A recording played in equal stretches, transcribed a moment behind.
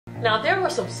Now, there were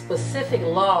some specific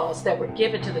laws that were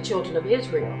given to the children of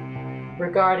Israel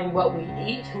regarding what we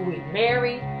eat, who we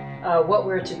marry, what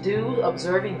we're to do,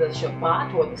 observing the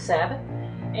Shabbat or the Sabbath.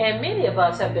 And many of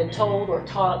us have been told or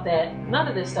taught that none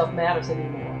of this stuff matters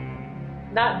anymore.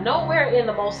 Not nowhere in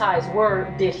the Most High's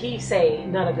word did he say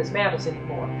none of this matters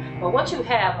anymore. But what you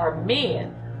have are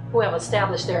men who have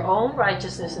established their own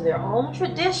righteousness and their own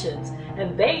traditions,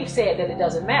 and they've said that it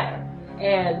doesn't matter.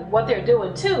 And what they're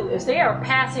doing too is they are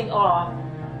passing off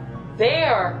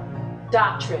their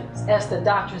doctrines as the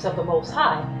doctrines of the Most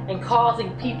High and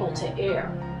causing people to err.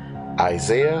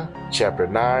 Isaiah chapter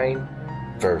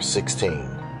 9, verse 16.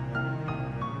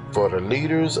 For the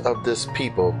leaders of this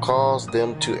people cause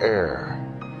them to err,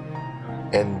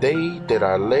 and they that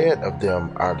are led of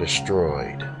them are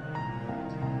destroyed.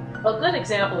 A good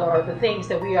example are the things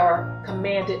that we are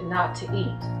commanded not to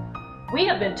eat. We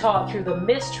have been taught through the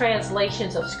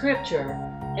mistranslations of Scripture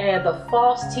and the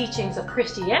false teachings of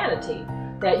Christianity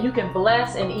that you can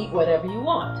bless and eat whatever you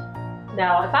want.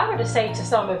 Now, if I were to say to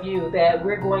some of you that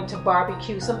we're going to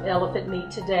barbecue some elephant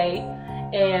meat today,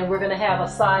 and we're going to have a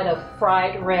side of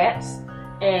fried rats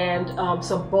and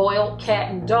some boiled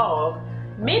cat and dog,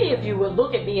 many of you would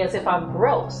look at me as if I'm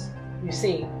gross, you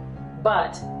see.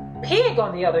 But pig,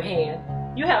 on the other hand,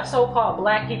 you have so-called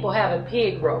black people having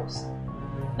pig roast.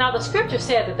 Now, the scripture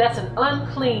said that that's an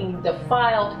unclean,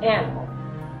 defiled animal.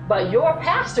 But your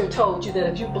pastor told you that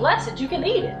if you bless it, you can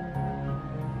eat it.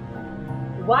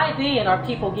 Why then are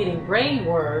people getting brain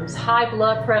worms, high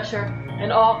blood pressure,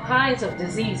 and all kinds of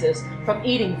diseases from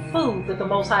eating food that the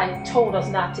Most High told us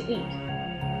not to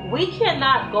eat? We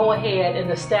cannot go ahead and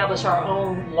establish our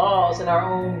own laws and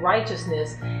our own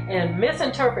righteousness and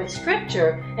misinterpret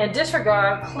Scripture and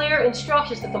disregard clear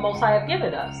instructions that the Most High have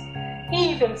given us. He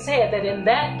even said that in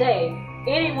that day,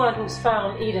 anyone who's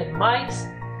found eating mice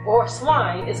or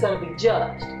swine is going to be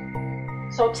judged.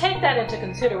 So take that into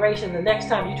consideration the next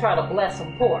time you try to bless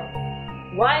some pork.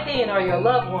 Why then are your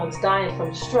loved ones dying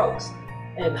from strokes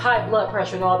and high blood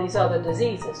pressure and all these other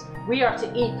diseases? We are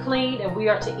to eat clean and we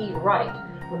are to eat right.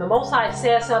 When the Most High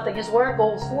says something, His word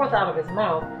goes forth out of His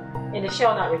mouth, and it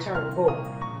shall not return void.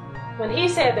 When He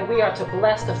said that we are to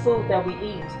bless the food that we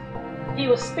eat, He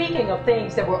was speaking of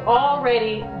things that were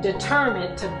already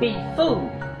determined to be food.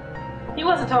 He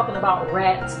wasn't talking about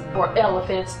rats or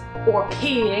elephants or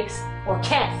pigs or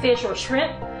catfish or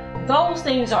shrimp. Those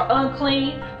things are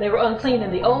unclean. They were unclean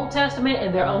in the Old Testament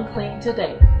and they're unclean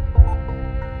today.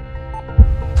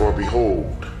 For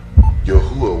behold,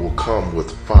 Yahuwah will come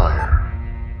with fire,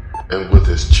 and with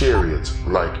his chariots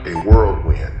like a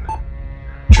whirlwind,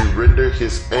 to render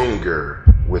his anger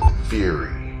with fury,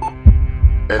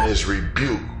 and his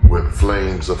rebuke with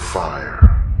flames of fire.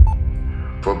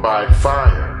 For by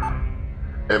fire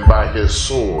and by his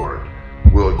sword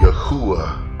will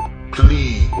Yahuwah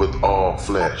plead with all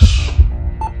flesh,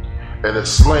 and the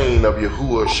slain of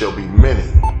Yahuwah shall be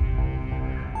many.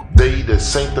 They that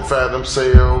sanctify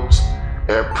themselves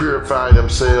and purify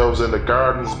themselves in the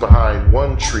gardens behind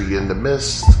one tree in the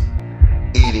midst,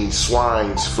 eating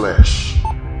swine's flesh,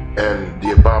 and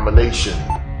the abomination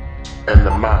and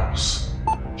the mouse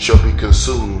shall be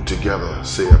consumed together,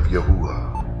 saith Yahuwah.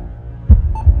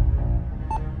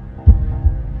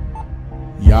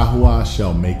 Yahuwah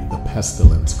shall make the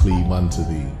pestilence cleave unto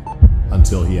thee,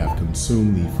 until he have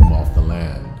consumed thee from off the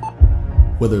land,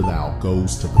 whither thou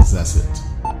goest to possess it.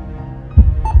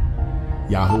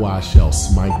 Yahuwah shall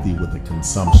smite thee with a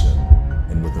consumption,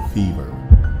 and with a fever,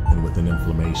 and with an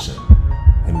inflammation,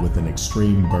 and with an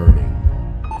extreme burning,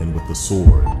 and with the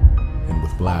sword, and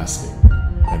with blasting,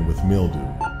 and with mildew,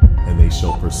 and they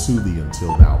shall pursue thee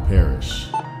until thou perish.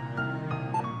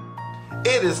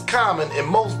 It is common in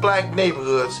most black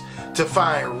neighborhoods to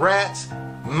find rats,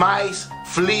 mice,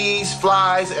 fleas,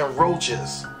 flies, and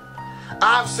roaches.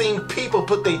 I've seen people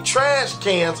put their trash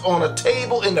cans on a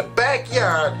table in the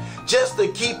backyard just to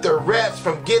keep the rats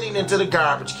from getting into the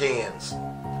garbage cans.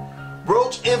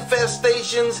 Roach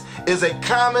infestations is a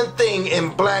common thing in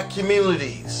black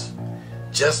communities.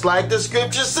 Just like the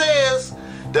scripture says,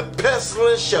 the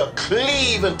pestilence shall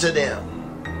cleave unto them.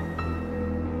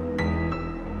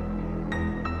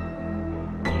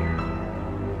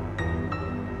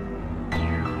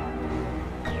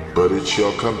 But it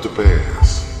shall come to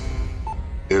pass,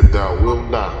 if thou wilt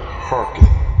not hearken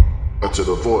unto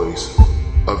the voice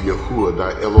of Yahuwah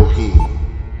thy Elohim,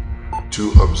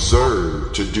 to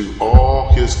observe to do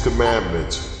all his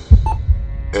commandments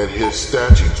and his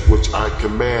statutes which I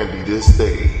command thee this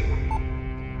day,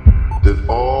 that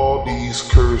all these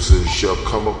curses shall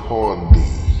come upon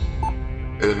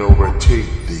thee and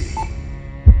overtake thee.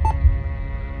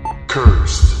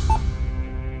 Cursed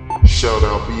shalt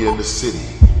thou be in the city,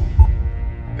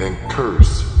 and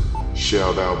cursed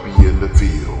shalt thou be in the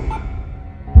field.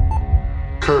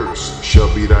 Cursed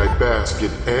shall be thy basket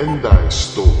and thy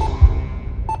store.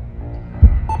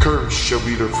 Cursed shall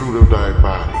be the fruit of thy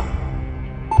body,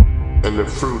 and the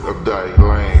fruit of thy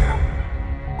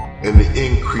land, and the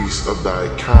increase of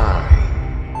thy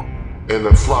kind, and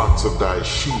the flocks of thy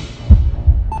sheep.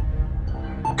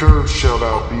 Cursed shalt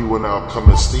thou be when thou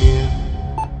comest in,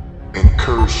 and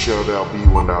cursed shalt thou be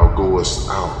when thou goest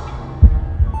out.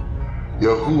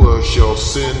 Yahuwah shall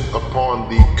send upon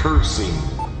thee cursing,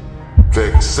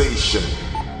 vexation,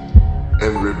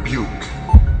 and rebuke,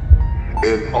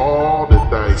 and all that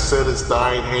thou settest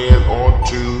thine hand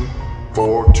unto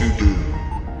for to do,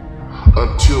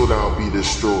 until thou be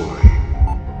destroyed,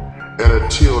 and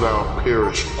until thou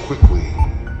perish quickly,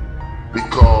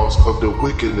 because of the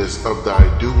wickedness of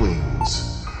thy doings,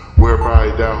 whereby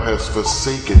thou hast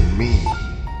forsaken me.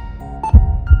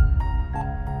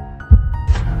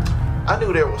 I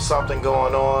knew there was something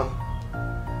going on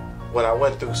when I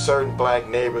went through certain black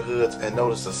neighborhoods and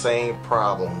noticed the same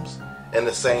problems and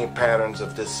the same patterns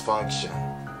of dysfunction.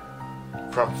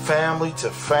 From family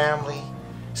to family,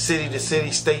 city to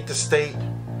city, state to state,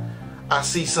 I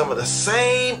see some of the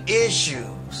same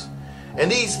issues.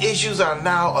 And these issues are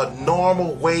now a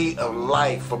normal way of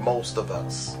life for most of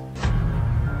us.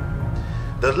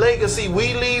 The legacy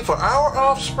we leave for our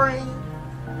offspring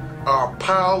are a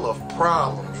pile of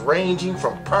problems ranging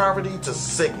from poverty to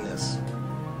sickness.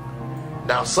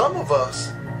 Now, some of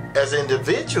us as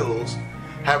individuals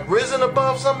have risen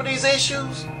above some of these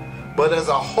issues, but as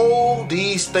a whole,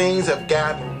 these things have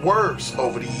gotten worse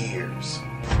over the years.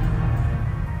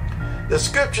 The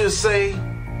scriptures say,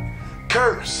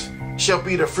 "Curse shall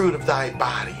be the fruit of thy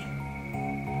body."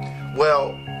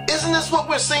 Well, isn't this what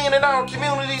we're seeing in our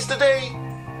communities today?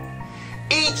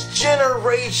 Each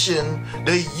generation,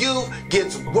 the youth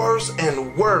gets worse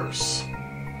and worse.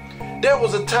 There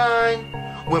was a time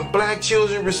when black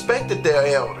children respected their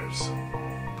elders.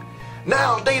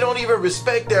 Now they don't even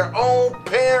respect their own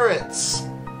parents.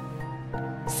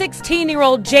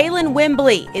 16-year-old Jalen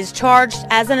Wembley is charged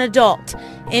as an adult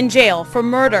in jail for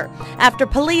murder after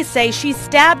police say she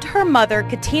stabbed her mother,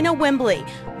 Katina Wembley,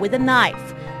 with a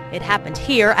knife. It happened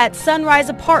here at Sunrise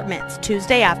Apartments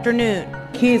Tuesday afternoon.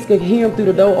 Kids could hear him through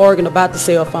the door arguing about the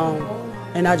cell phone,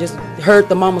 and I just heard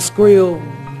the mama squeal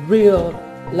real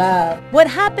loud. What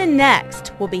happened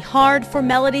next will be hard for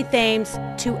Melody Thames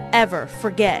to ever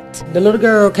forget. The little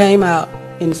girl came out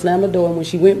and slammed the door, and when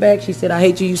she went back, she said, "I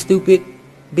hate you, you stupid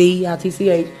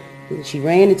B-I-T-C-H." And she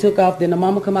ran and took off. Then the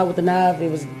mama come out with the knife.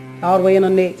 It was all the way in her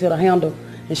neck to the handle,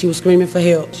 and she was screaming for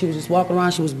help. She was just walking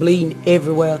around. She was bleeding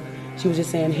everywhere. She was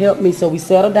just saying, "Help me." So we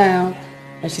sat her down,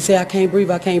 and she said, "I can't breathe,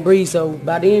 I can't breathe." So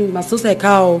by then, my sister had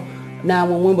called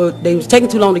 911, but they was taking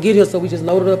too long to get here, so we just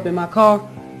loaded her up in my car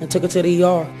and took her to the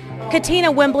ER. Katina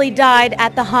Wembley died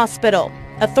at the hospital.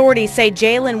 Authorities say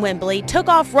Jalen Wembley took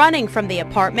off running from the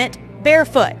apartment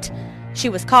barefoot. She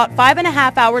was caught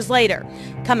 5.5 hours later,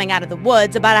 coming out of the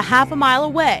woods about a half a mile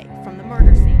away.